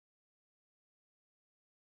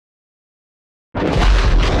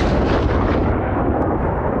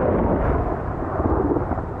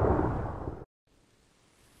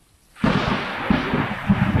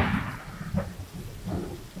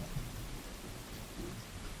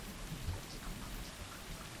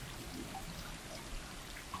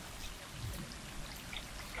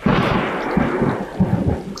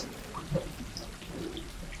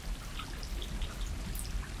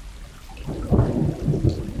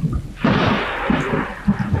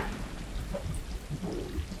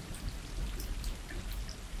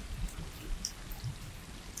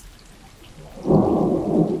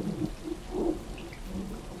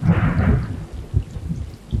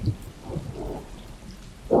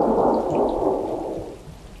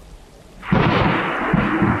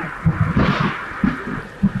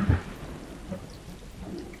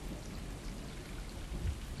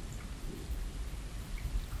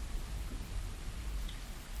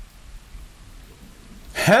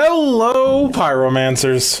Hello,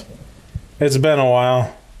 Pyromancers. It's been a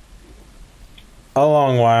while. A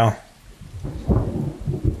long while.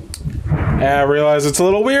 I realize it's a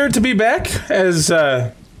little weird to be back as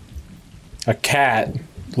a cat.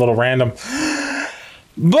 A little random.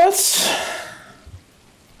 But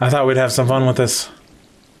I thought we'd have some fun with this.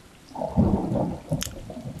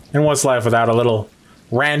 And what's life without a little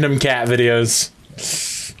random cat videos?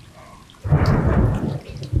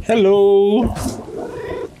 Hello.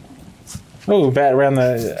 Oh, bat around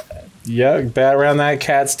the... Yeah, bat around that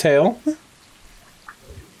cat's tail. A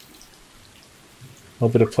little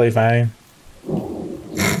bit of play fighting. Oh,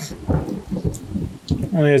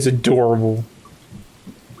 it's adorable.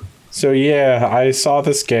 So yeah, I saw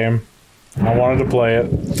this game. I wanted to play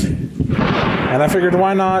it. And I figured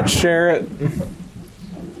why not share it.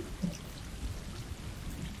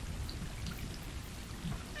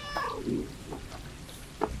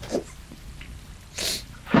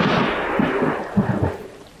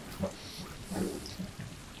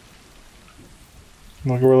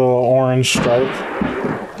 Look at a little orange stripe.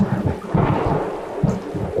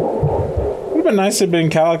 Would have been nice to have been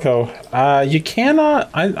calico. You cannot.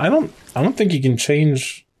 I don't think you can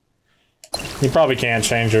change. You probably can't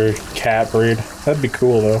change your cat breed. That'd be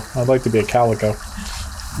cool though. I'd like to be a calico.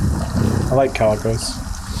 I like calicos.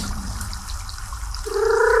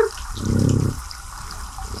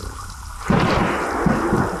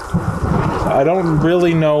 I don't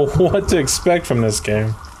really know what to expect from this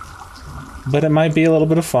game. But it might be a little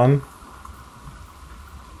bit of fun.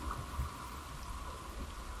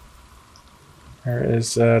 There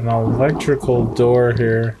is an electrical door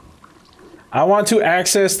here. I want to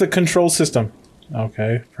access the control system.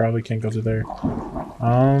 Okay, probably can't go through there.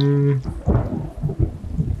 What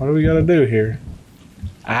do we gotta do here?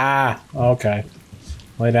 Ah, okay.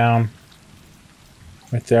 Lay down.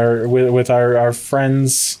 With our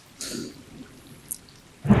friends.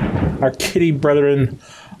 Our kitty brethren.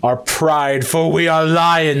 Our pride, for we are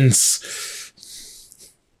lions.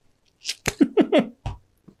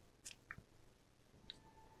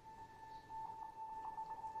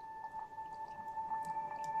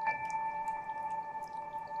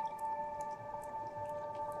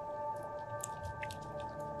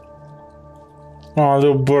 Oh, a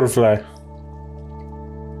little butterfly.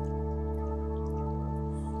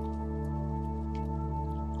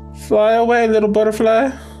 Fly away, little butterfly.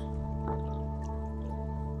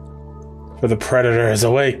 For the predator is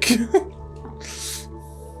awake.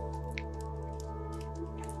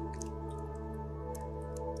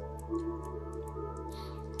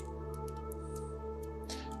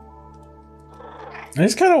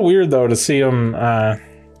 It's kind of weird though to see them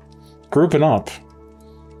grouping up.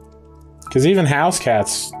 Because even house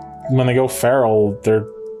cats, when they go feral, they're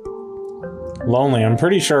lonely. I'm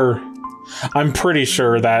pretty sure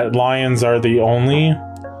that lions are the only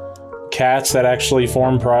cats that actually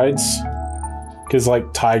form prides. Because,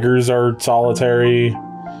 like, tigers are solitary,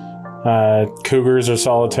 cougars are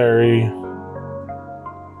solitary,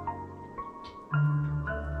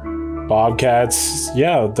 bobcats,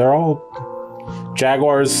 yeah, they're all,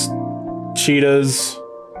 jaguars, cheetahs,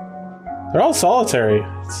 they're all solitary.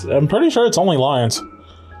 I'm pretty sure it's only lions.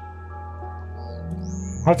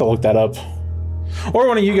 I'll have to look that up. Or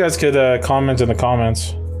one of you guys could comment in the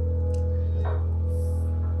comments.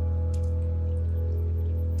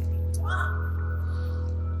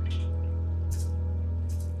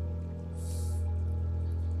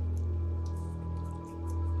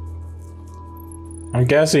 I'm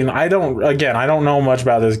guessing, I don't know much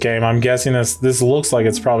about this game. I'm guessing this looks like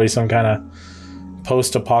it's probably some kind of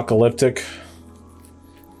post-apocalyptic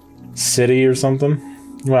city or something.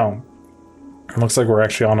 Well, it looks like we're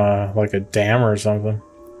actually on a dam or something.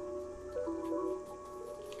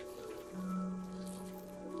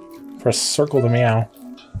 Press circle to meow.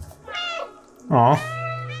 Aw.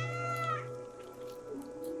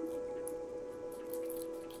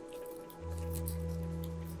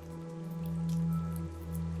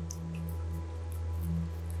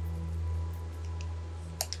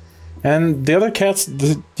 And the other cats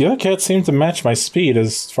seem to match my speed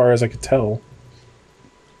as far as I could tell.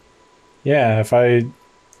 Yeah,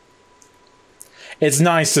 it's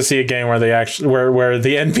nice to see a game where they actually where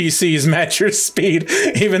the NPCs match your speed,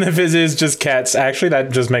 even if it is just cats. Actually, that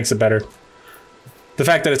just makes it better. The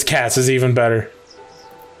fact that it's cats is even better.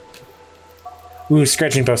 Ooh,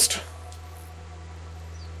 scratching post.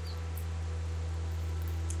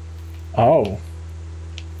 Oh.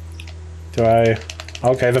 Do I?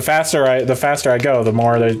 Okay, the faster I go, the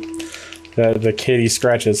more the kitty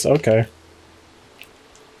scratches. Okay.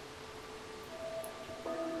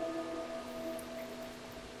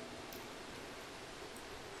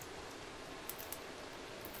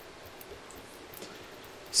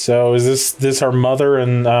 So is this our mother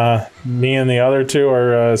and me and the other two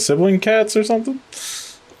are sibling cats or something?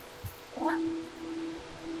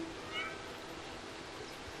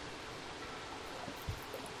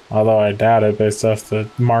 Although I doubt it based off the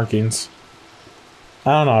markings. I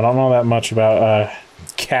don't know. I don't know that much about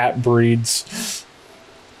cat breeds.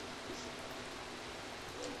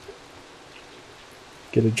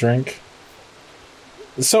 Get a drink.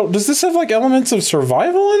 So does this have like elements of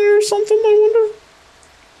survival in it or something? I wonder.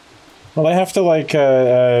 Well, they have to like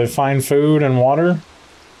find food and water,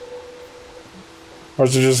 or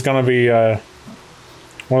is it just gonna be one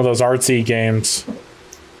of those artsy games?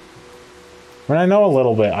 I mean, I know a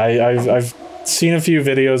little bit. I've seen a few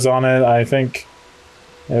videos on it. I think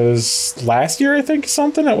it was last year. I think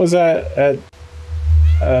something. It was at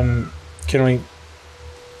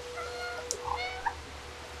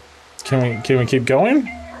Can we keep going?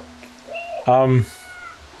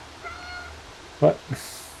 What?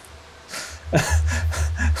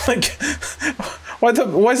 Like,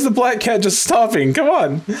 why is the black cat just stopping? Come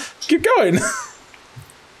on, keep going.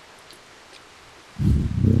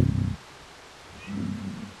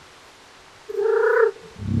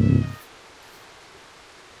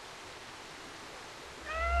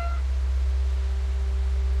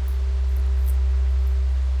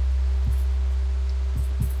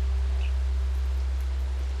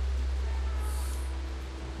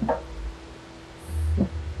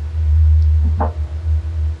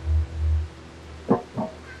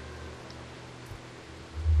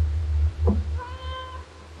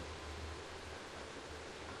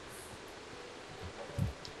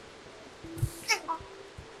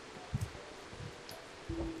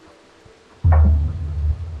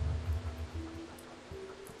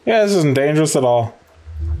 Yeah, this isn't dangerous at all.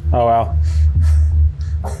 Oh, wow.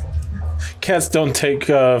 Cats don't take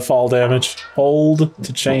fall damage. Hold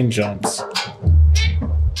to chain jumps.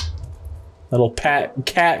 Little cat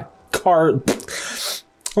cart.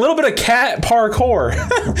 A little bit of cat parkour.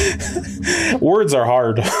 Words are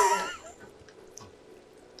hard.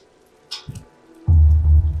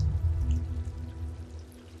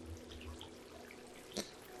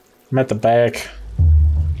 I'm at the back.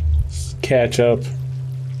 Just catch up.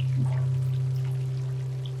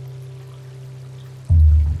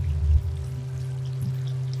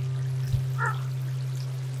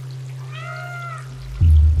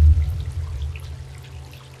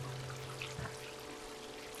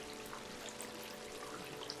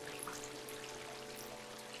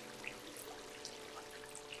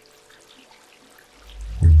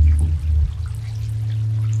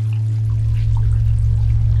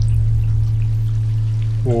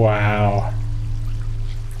 Wow.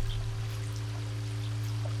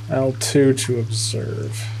 L2 to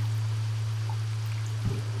observe.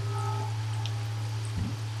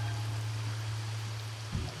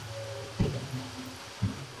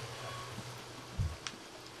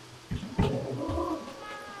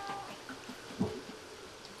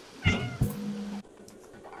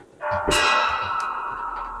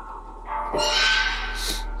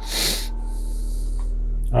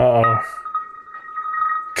 Uh-oh.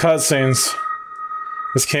 Cutscenes.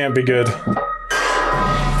 This can't be good.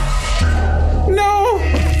 No!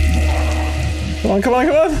 Come on, come on,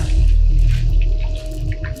 come on!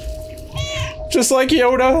 Just like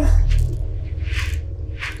Yoda.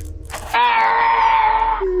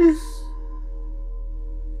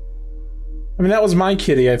 I mean, that was my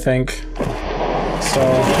kitty, I think. So...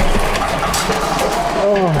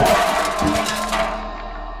 Oh...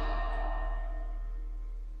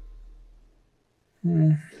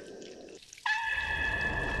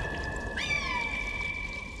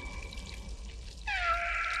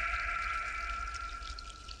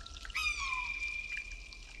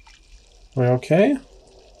 We okay?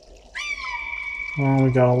 Oh,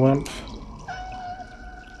 we got a limp.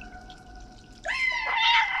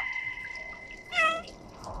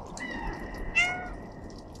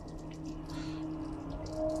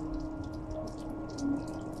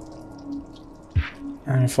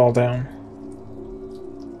 And you fall down.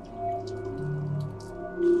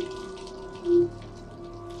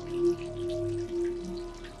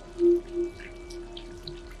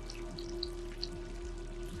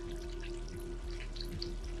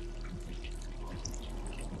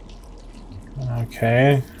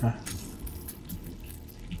 Okay.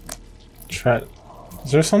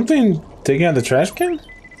 Is there something digging at the trash can?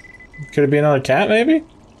 Could it be another cat, maybe?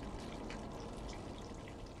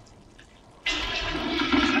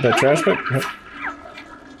 That trash bag?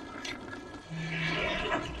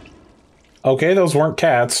 Okay, those weren't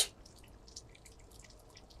cats.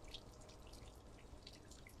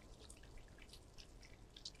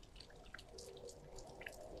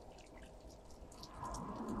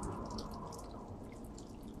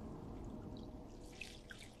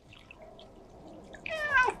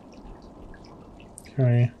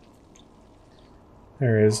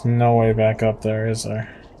 There is no way back up there, is there?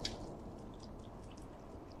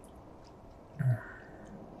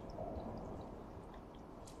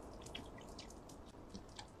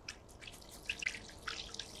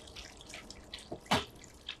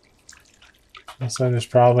 So there's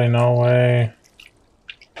probably no way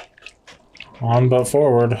on but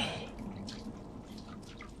forward.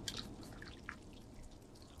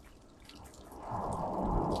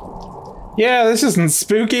 Yeah, this isn't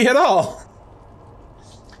spooky at all.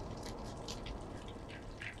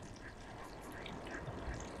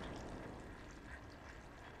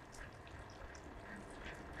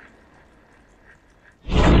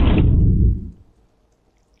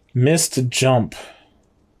 Missed jump.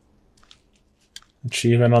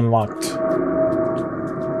 Achievement unlocked.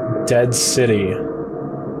 Dead City.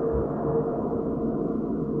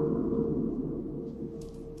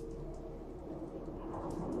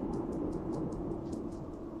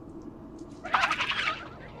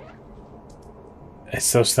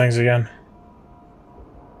 It's those things again.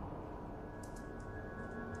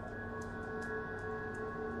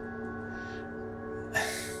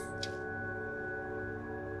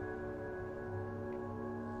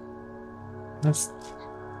 Let's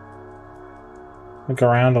look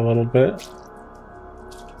around a little bit.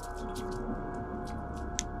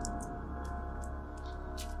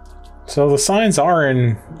 So the signs are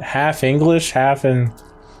in half English, half in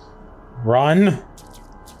run.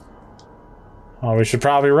 Oh, we should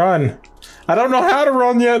probably run. I don't know how to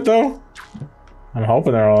run yet, though. I'm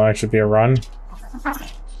hoping there will actually be a run.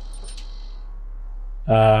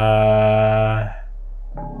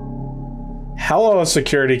 Hello,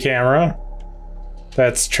 security camera.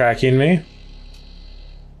 That's tracking me.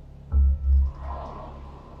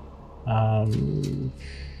 I'm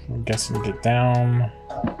guessing get down.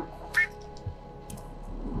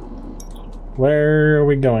 Where are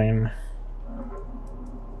we going?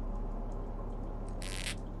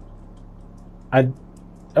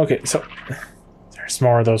 Okay, so there's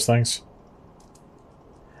more of those things.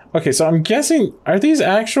 Okay, so I'm guessing, are these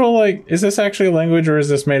actual, like, is this actually a language or is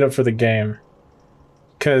this made up for the game?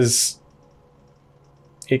 Because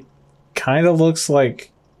it kind of looks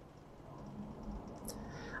like,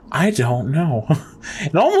 I don't know.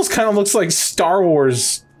 It almost kind of looks like Star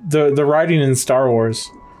Wars, the writing in Star Wars.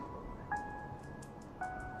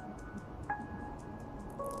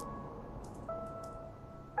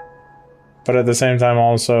 But at the same time,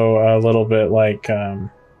 also a little bit like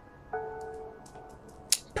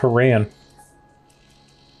Korean.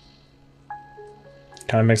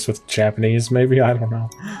 Kind of mixed with Japanese, maybe? I don't know.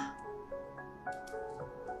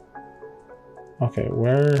 Okay,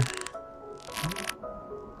 where?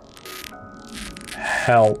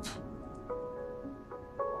 Help.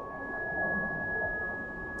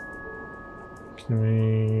 Can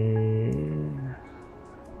we...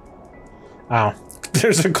 Ow.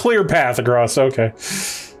 There's a clear path across, okay.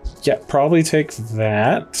 Yeah, probably take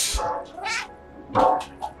that.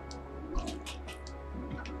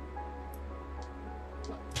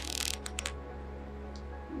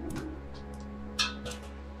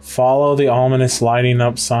 Follow the ominous lighting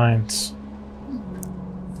up signs.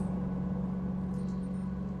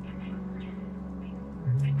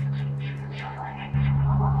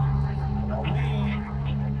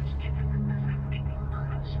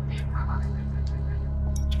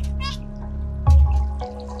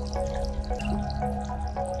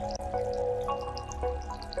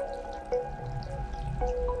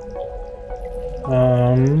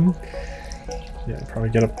 Yeah, probably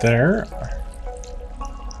get up there.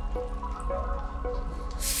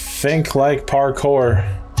 Think like parkour,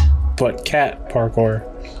 but cat parkour.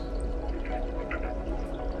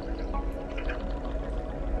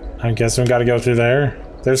 I'm guessing we gotta go through there.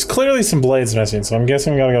 There's clearly some blades missing, so I'm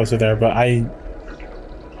guessing we gotta go through there, but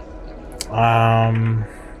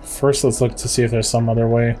first let's look to see if there's some other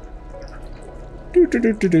way.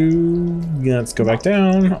 Yeah, let's go back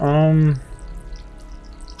down.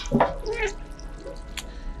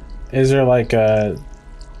 Is there like a...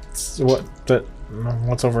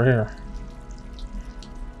 What's over here?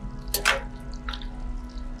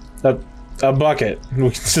 A bucket. We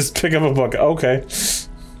can just pick up a bucket. Okay.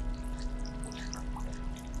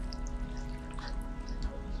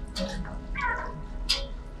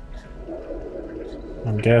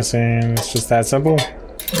 I'm guessing it's just that simple.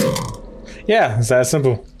 Yeah, it's that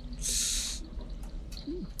simple.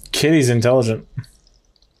 Kitty's intelligent.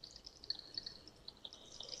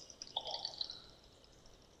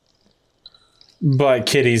 But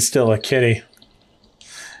Kitty's still a kitty.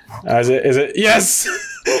 Is it? Yes!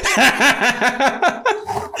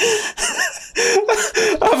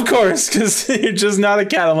 Of course, because you're just not a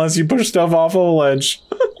cat unless you push stuff off of a ledge.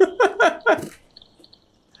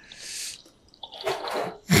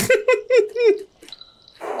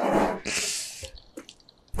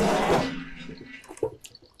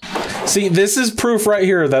 See, this is proof right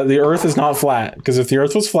here that the Earth is not flat. Because if the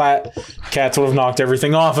Earth was flat, cats would have knocked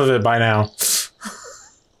everything off of it by now.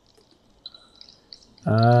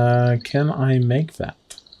 Can I make that?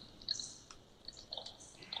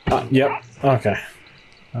 Yep. Okay.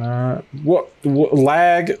 What?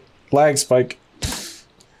 Lag spike.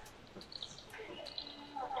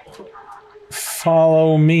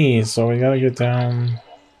 Follow me. So we gotta get down.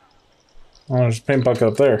 Oh, there's a paint bucket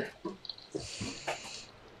up there.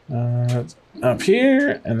 Up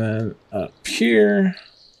here, and then up here.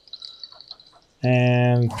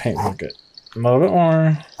 And paint bucket. A little bit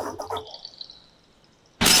more.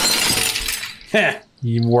 Heh!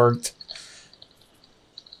 You worked.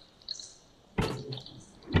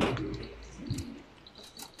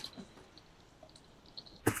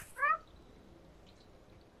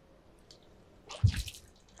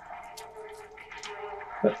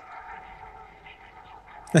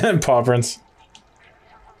 Paw prints.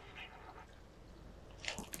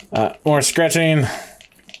 More scratching.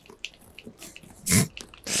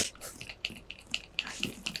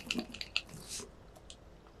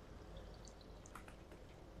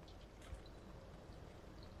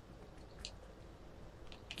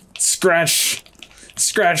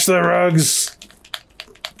 Scratch the rugs.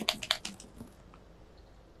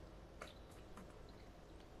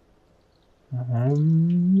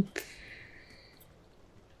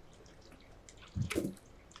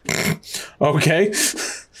 Okay.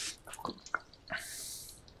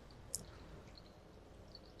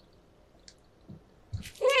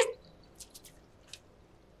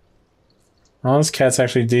 Well, this cat's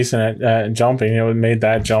actually decent at jumping. It made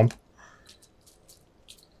that jump.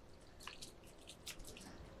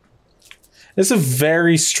 It's a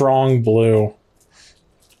very strong blue.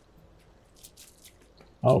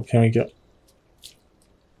 Oh, can we go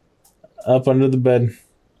up under the bed?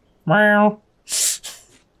 Meow.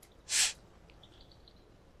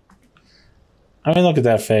 I mean, look at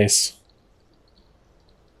that face.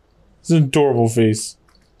 It's an adorable face.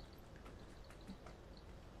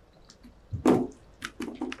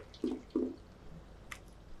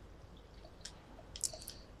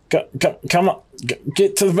 Come on.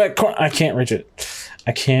 Get to the back corner. I can't reach it.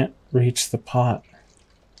 I can't reach the pot.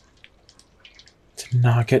 To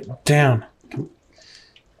knock it down.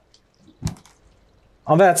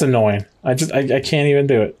 Oh, that's annoying. I can't even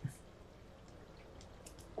do it.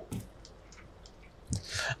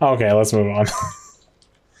 Okay, let's move on.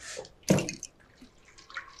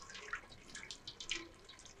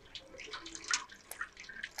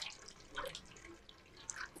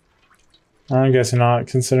 I'm guessing not,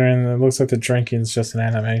 considering it looks like the drinking is just an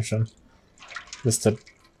animation. Just to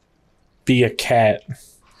be a cat.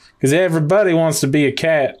 Because everybody wants to be a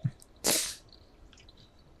cat.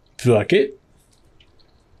 Fuck it.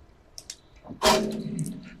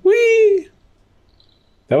 Whee!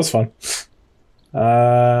 That was fun.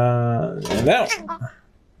 That one.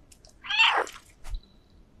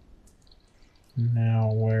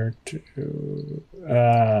 Now where to...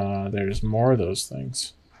 there's more of those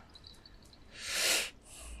things.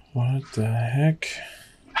 What the heck?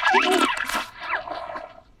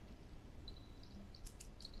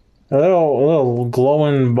 Little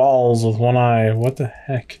glowing balls with one eye. What the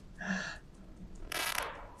heck?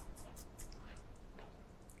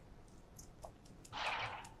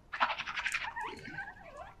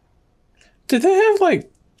 Did they have,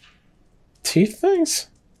 like, teeth things?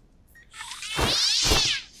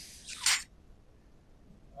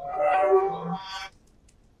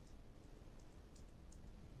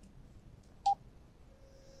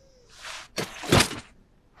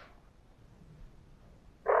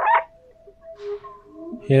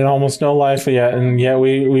 He had almost no life yet, and yet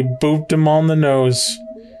we booped him on the nose.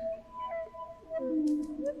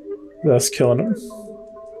 Thus killing him.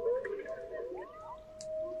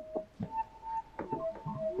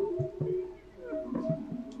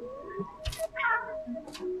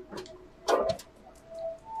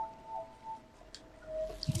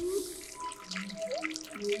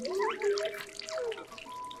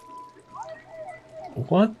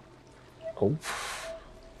 What? Oh.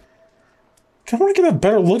 I want to get a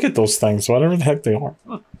better look at those things, whatever the heck they are.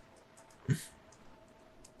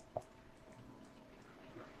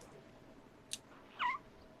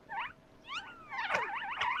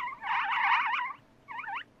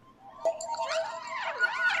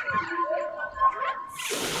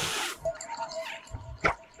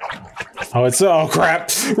 Oh, it's... oh, crap!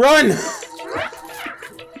 Run!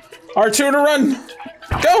 R2 to run!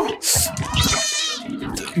 Go!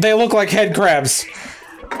 They look like head crabs.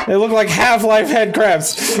 They look like Half-Life head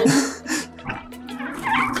crabs.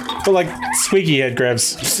 But like squeaky head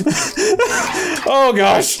crabs. Oh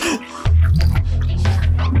gosh!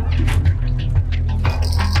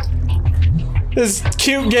 This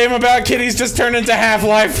cute game about kitties just turned into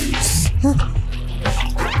Half-Life.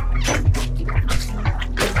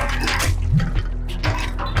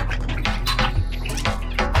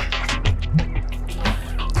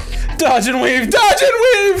 Dodge and weave! Dodge and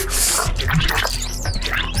weave!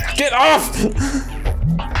 Get off!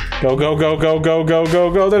 Go, go, go, go, go, go,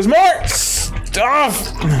 go, go. There's more!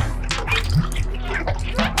 Off!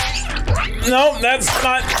 No, that's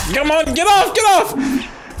not... Come on, get off, get off!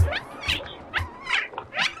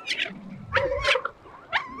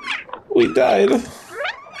 We died.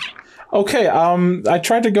 Okay, I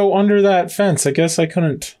tried to go under that fence. I guess I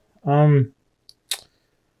couldn't.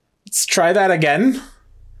 Let's try that again.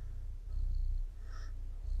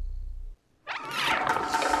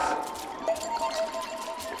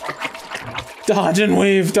 Dodge and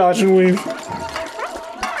weave, dodge and weave.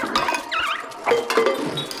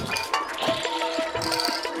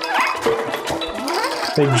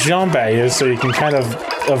 They jump at you so you can kind of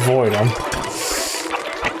avoid them.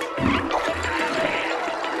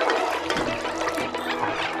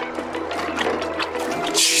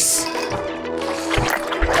 Jeez.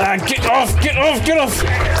 Ah, get off, get off, get off!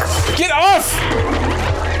 Get off!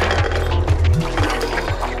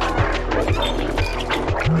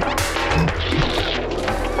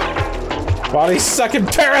 Body sucking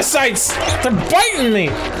parasites! They're biting me!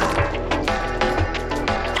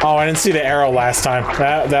 Oh, I didn't see the arrow last time.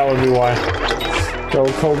 That would be why. Go,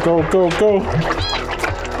 go, go, go, go!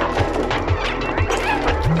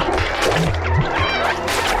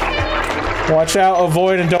 Watch out,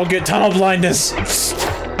 avoid, and don't get tunnel blindness.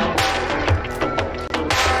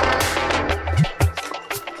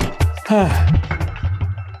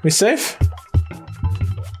 We safe?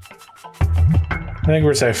 I think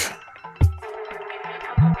we're safe.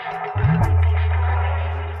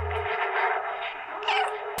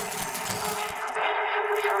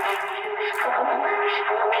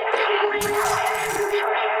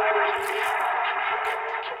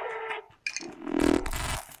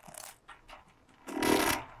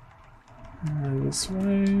 This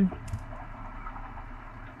way.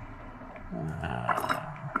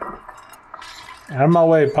 Out of my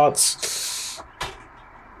way, Potts.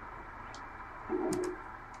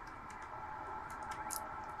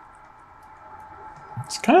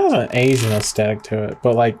 It's kind of an Asian aesthetic to it,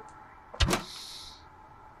 but like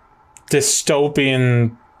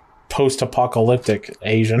dystopian, post-apocalyptic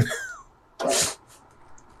Asian.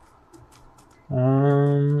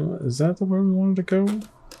 Is that the way we wanted to go?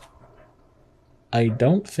 I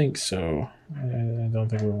don't think so. I don't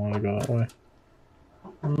think we want to go that way.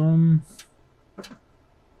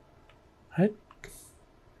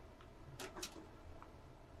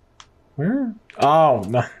 Where? Oh,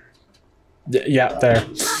 no. Yeah, there.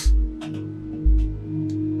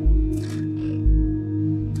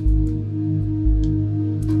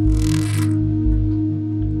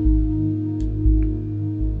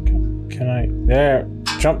 Can I? There.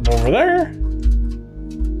 Jump over there.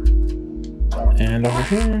 And over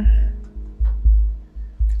here.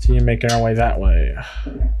 Continue making our way that way.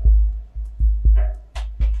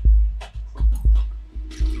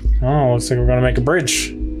 Oh, looks like we're gonna make a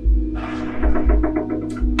bridge.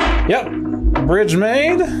 Yep, bridge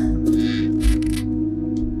made.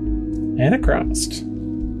 And it crossed.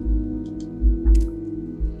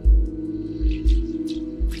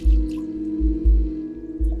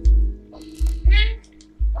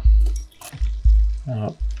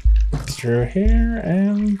 Up through here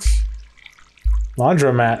and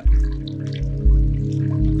laundromat.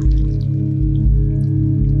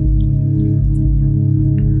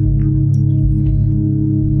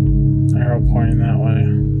 Arrow pointing that way.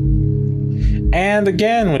 And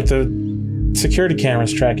again, with the security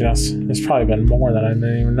cameras tracking us, there's probably been more that I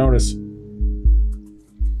didn't even notice.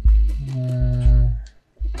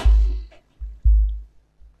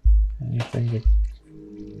 Anything to...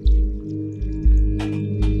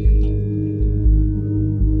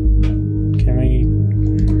 Can we...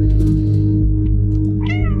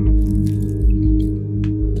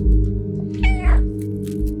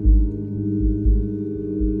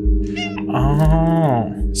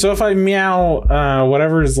 Oh. So if I meow,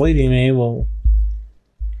 whatever is leading me will...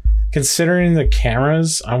 Considering the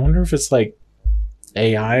cameras, I wonder if it's like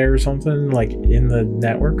AI or something, like in the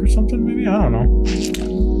network or something, maybe? I don't know.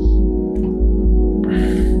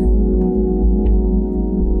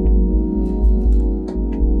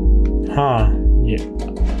 Huh. Yeah.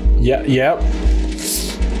 Yeah, yep.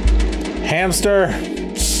 Hamster.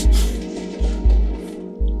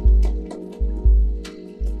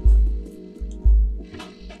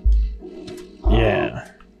 Yeah.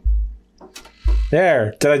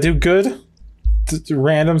 There. Did I do good?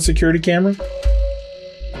 Random security camera?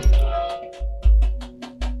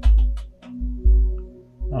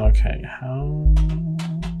 Okay, how...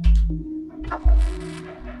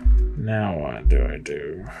 Now what do I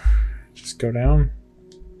do? Just go down?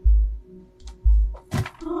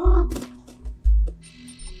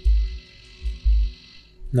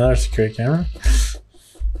 Another security camera?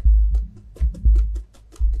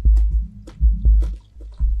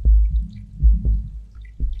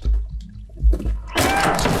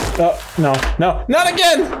 Oh, no, no, not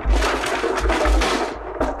again!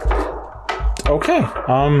 Okay,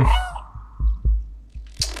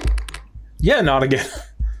 yeah, not again.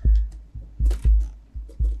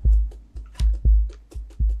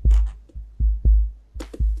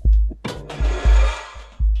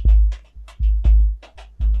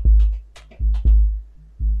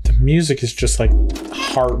 The music is just like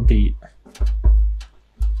heartbeat.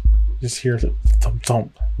 Just hear the thump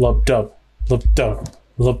thump, lub dub, lub dub,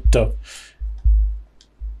 lub dub.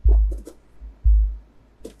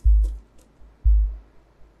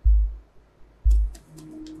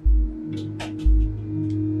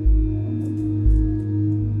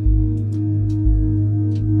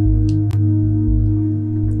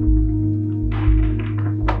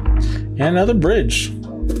 And another bridge.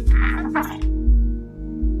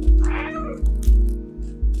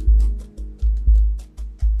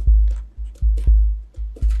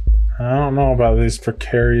 I don't know about these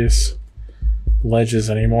precarious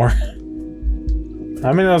ledges anymore. I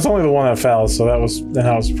mean, that was only the one that fell, so that was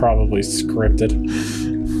probably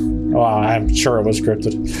scripted. Well, I'm sure it was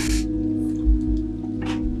scripted.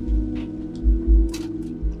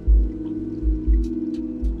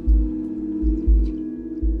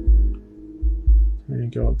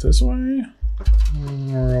 Go up this way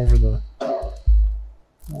or over the...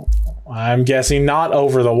 I'm guessing not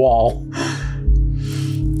over the wall.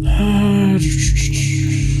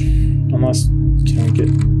 Unless, can we get...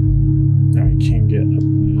 No, we can get up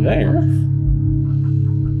there.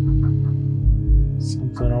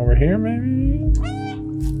 Something over here, maybe?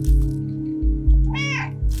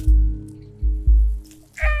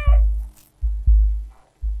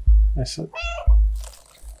 I said...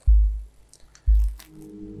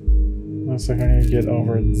 Looks like I need to get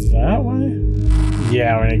over that way?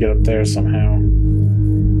 Yeah, we need to get up there somehow.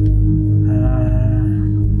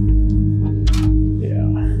 Yeah.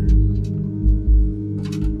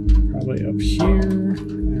 Probably up here,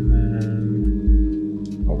 and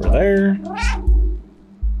then over there.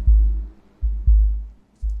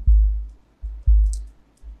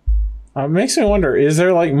 It makes me wonder, is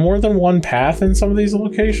there like more than one path in some of these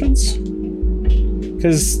locations?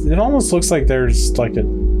 Because it almost looks like there's like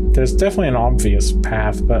there's definitely an obvious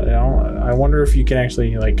path, but you know, I wonder if you can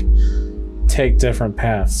actually like take different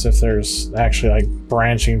paths, if there's actually like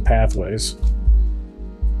branching pathways.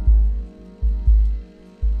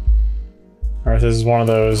 Or if this is one of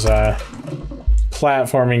those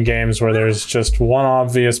platforming games where there's just one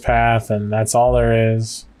obvious path and that's all there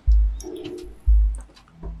is.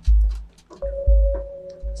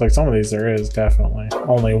 It's like some of these there is definitely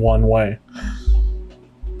only one way.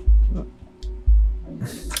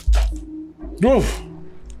 Oof.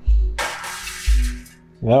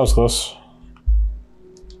 That was close.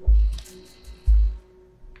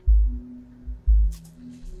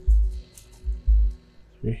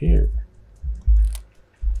 We're here.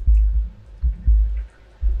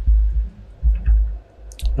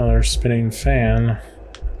 Another spinning fan.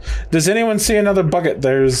 Does anyone see another bucket?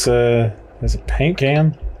 There's a paint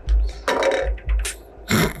can.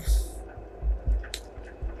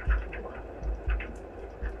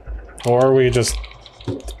 Or we just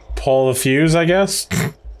pull the fuse, I guess.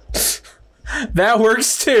 That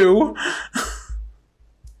works too.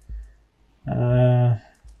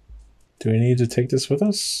 Do we need to take this with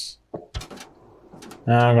us?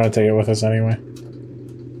 No, I'm gonna take it with us anyway.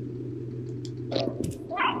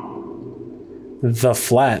 The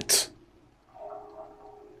flat.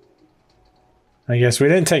 I guess we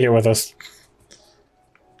didn't take it with us.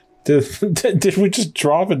 Did we just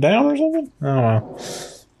drop it down or something? I don't know.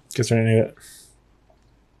 Guess we didn't need it.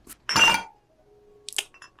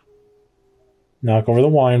 Knock over the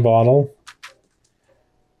wine bottle.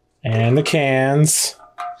 And the cans.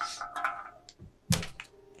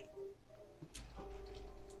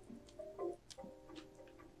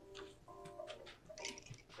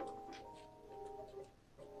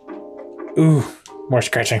 Ooh, More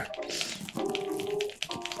scratching.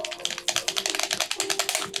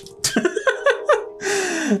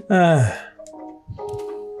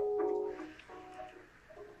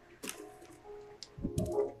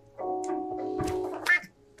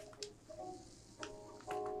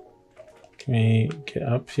 Can we get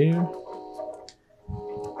up here?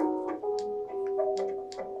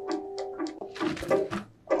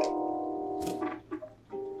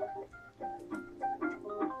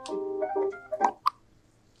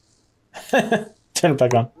 Turn it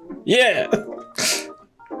back on. Yeah!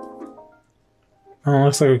 Oh,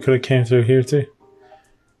 looks like we could have came through here too.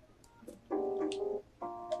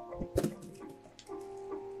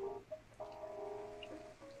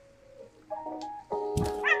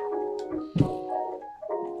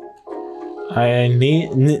 I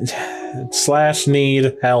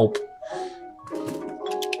need help.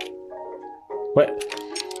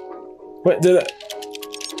 What did I?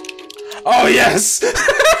 Oh yes!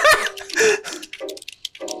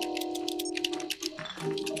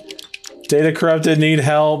 Data corrupted, need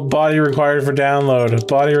help, body required for download.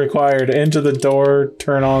 Body required, enter the door,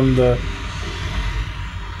 turn on the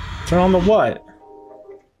what?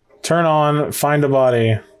 Turn on, find a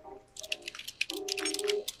body.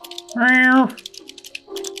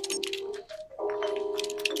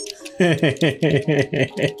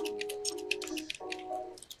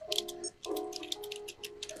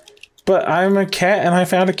 But I'm a cat and I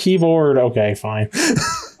found a keyboard. Okay, fine.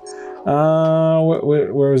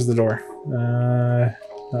 Where was the door?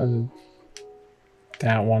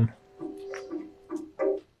 That one.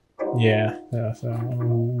 Yeah, that's that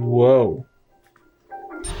one. Whoa.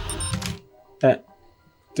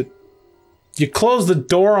 You closed the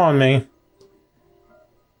door on me.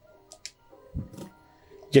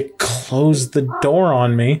 You closed the door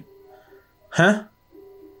on me. Huh?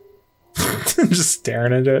 I'm just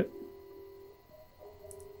staring at it.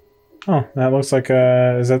 Oh, that looks like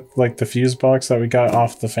is that like the fuse box that we got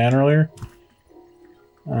off the fan earlier?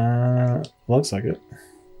 Looks like it.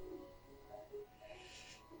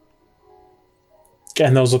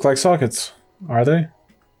 And those look like sockets. Are they?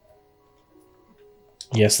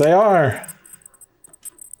 Yes, they are.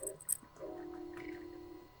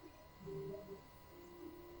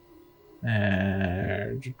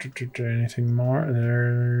 Anything more?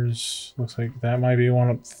 There's... Looks like that might be one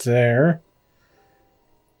up there.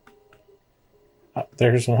 Oh,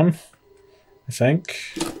 there's one. I think.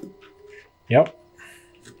 Yep.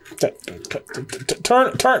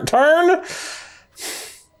 Turn!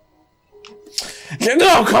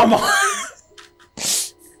 No, come on!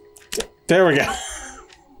 There we go.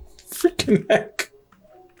 Freaking heck.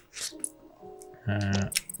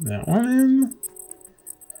 That one in.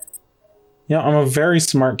 Yeah, I'm a very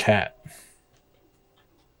smart cat.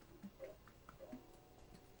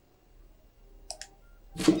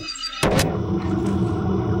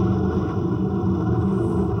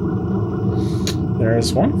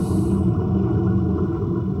 There's one.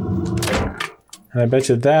 And I bet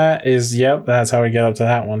you that is, yep, that's how we get up to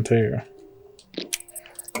that one too.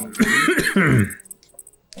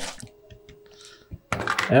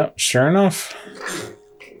 Yep, sure enough.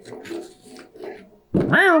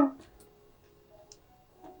 Meow.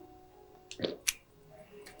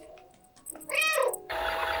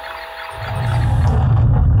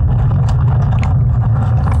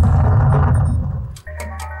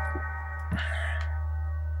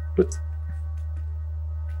 But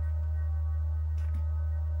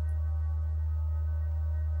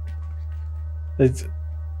is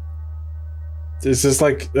this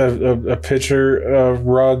like a picture, a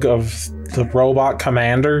rug of the robot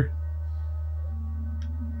commander?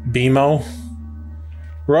 BMO?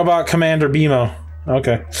 Robot Commander BMO.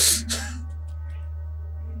 Okay.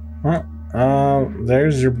 Well,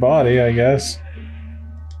 there's your body, I guess.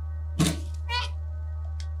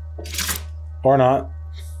 Or not.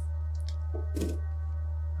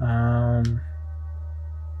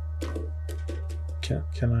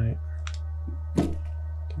 Can I...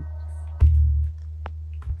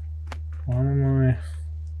 Why am I...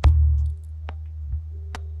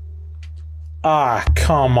 Ah,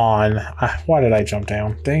 come on. Why did I jump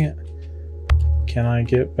down? Dang it. Can I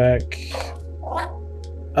get back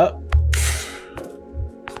up?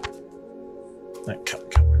 Come.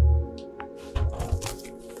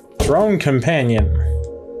 Drone companion.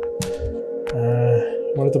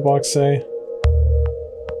 What did the box say?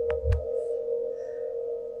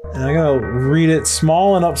 And I gotta read it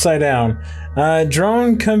small and upside down.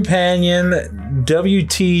 Drone companion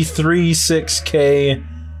WT36K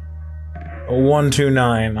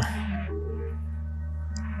 129.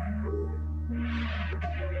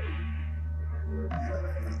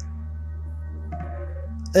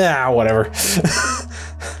 Ah, whatever.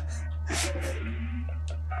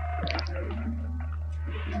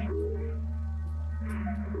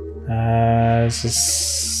 Is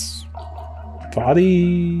this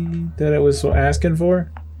body that it was asking for?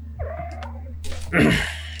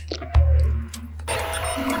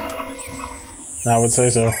 I would say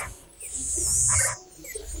so.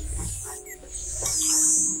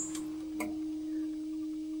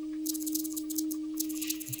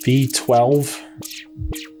 B12.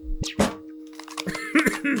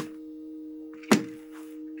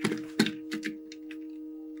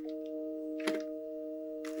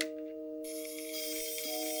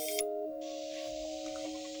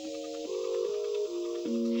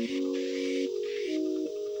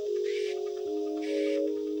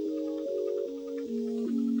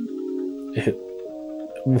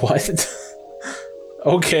 What?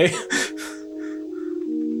 Okay.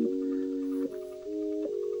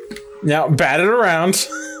 Now, bat it around.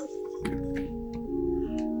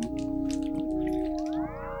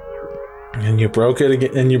 And you broke it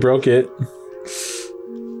again, and you broke it.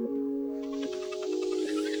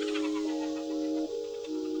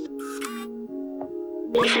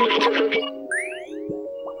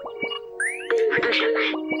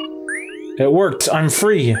 It worked. I'm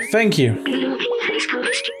free. Thank you.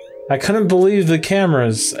 I couldn't believe the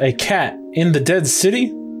cameras. A cat in the dead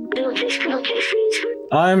city?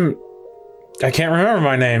 I can't remember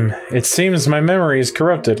my name. It seems my memory is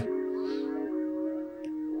corrupted.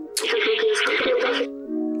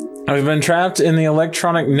 I've been trapped in the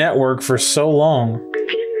electronic network for so long.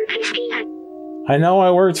 I know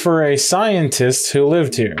I worked for a scientist who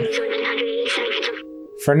lived here.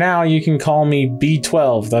 For now, you can call me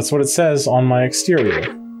B12. That's what it says on my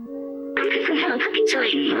exterior.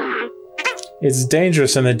 It's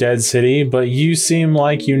dangerous in the dead city, but you seem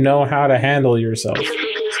like you know how to handle yourself.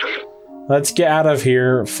 Let's get out of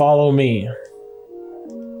here. Follow me.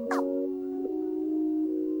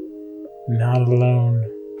 Not alone.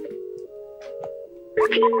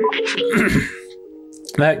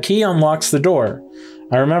 That key unlocks the door.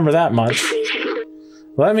 I remember that much.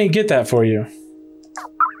 Let me get that for you.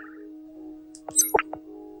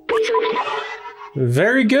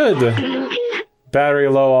 Very good. Battery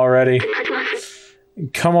low already.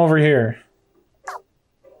 Come over here.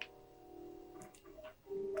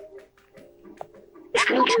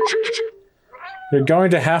 You're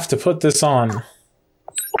going to have to put this on.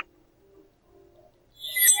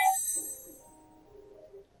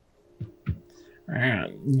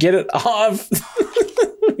 Get it off.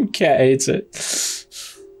 Cat hates it.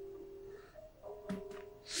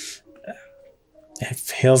 It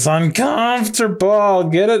feels uncomfortable.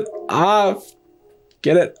 Get it off.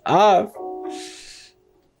 Get it off.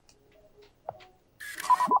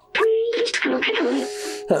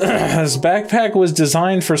 This backpack was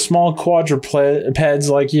designed for small quadrupeds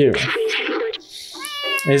like you.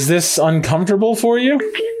 Is this uncomfortable for you?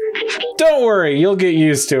 Don't worry, you'll get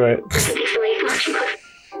used to it.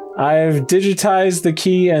 I've digitized the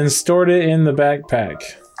key and stored it in the backpack.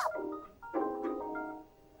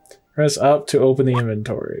 Press up to open the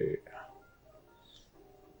inventory.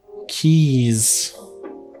 Keys.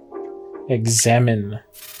 Examine.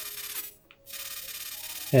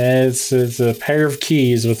 It's a pair of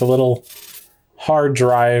keys with a little hard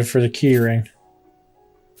drive for the keyring.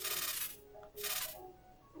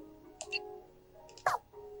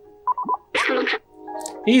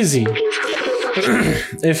 Easy.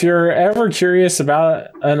 If you're ever curious about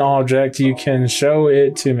an object, you can show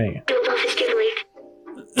it to me.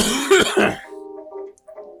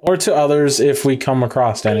 Or to others if we come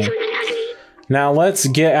across any. Now let's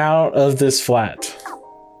get out of this flat.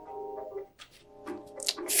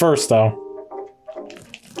 First, though.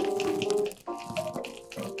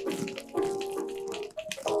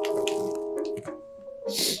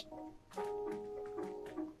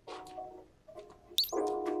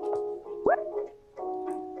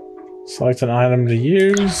 Select an item to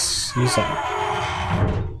use. Use that.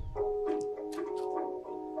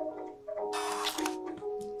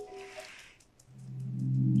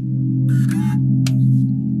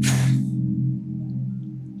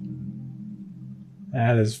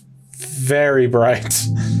 That is very bright.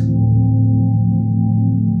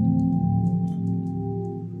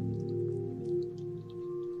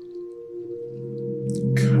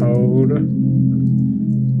 Code.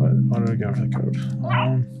 What do we got for the code?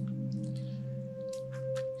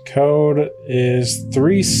 Code is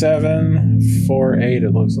 3748,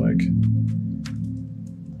 it looks like.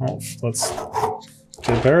 Oh, let's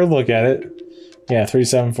get a better look at it. Yeah,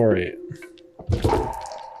 3748.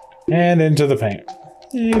 And into the paint.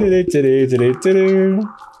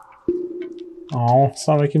 Oh, it's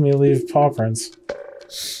not making me leave paw prints.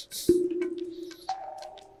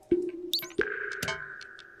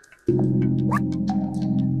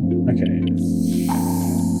 Okay.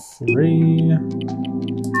 3,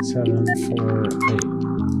 7, 4, 8.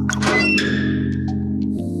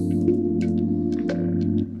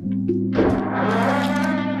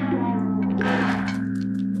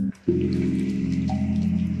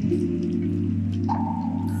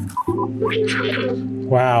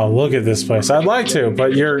 Wow, look at this place. I'd like to,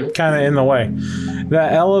 but you're kind of in the way.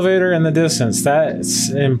 That elevator in the distance, that's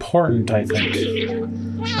important, I think.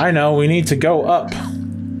 I know, we need to go up.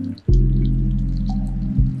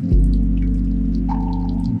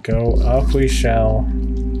 Go up we shall.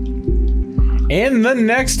 In the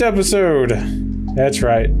next episode! That's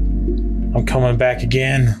right. I'm coming back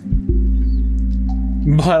again.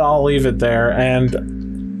 But I'll leave it there,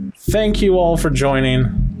 and thank you all for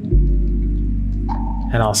joining.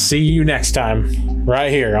 And I'll see you next time,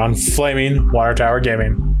 right here on Flaming Water Tower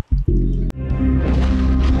Gaming.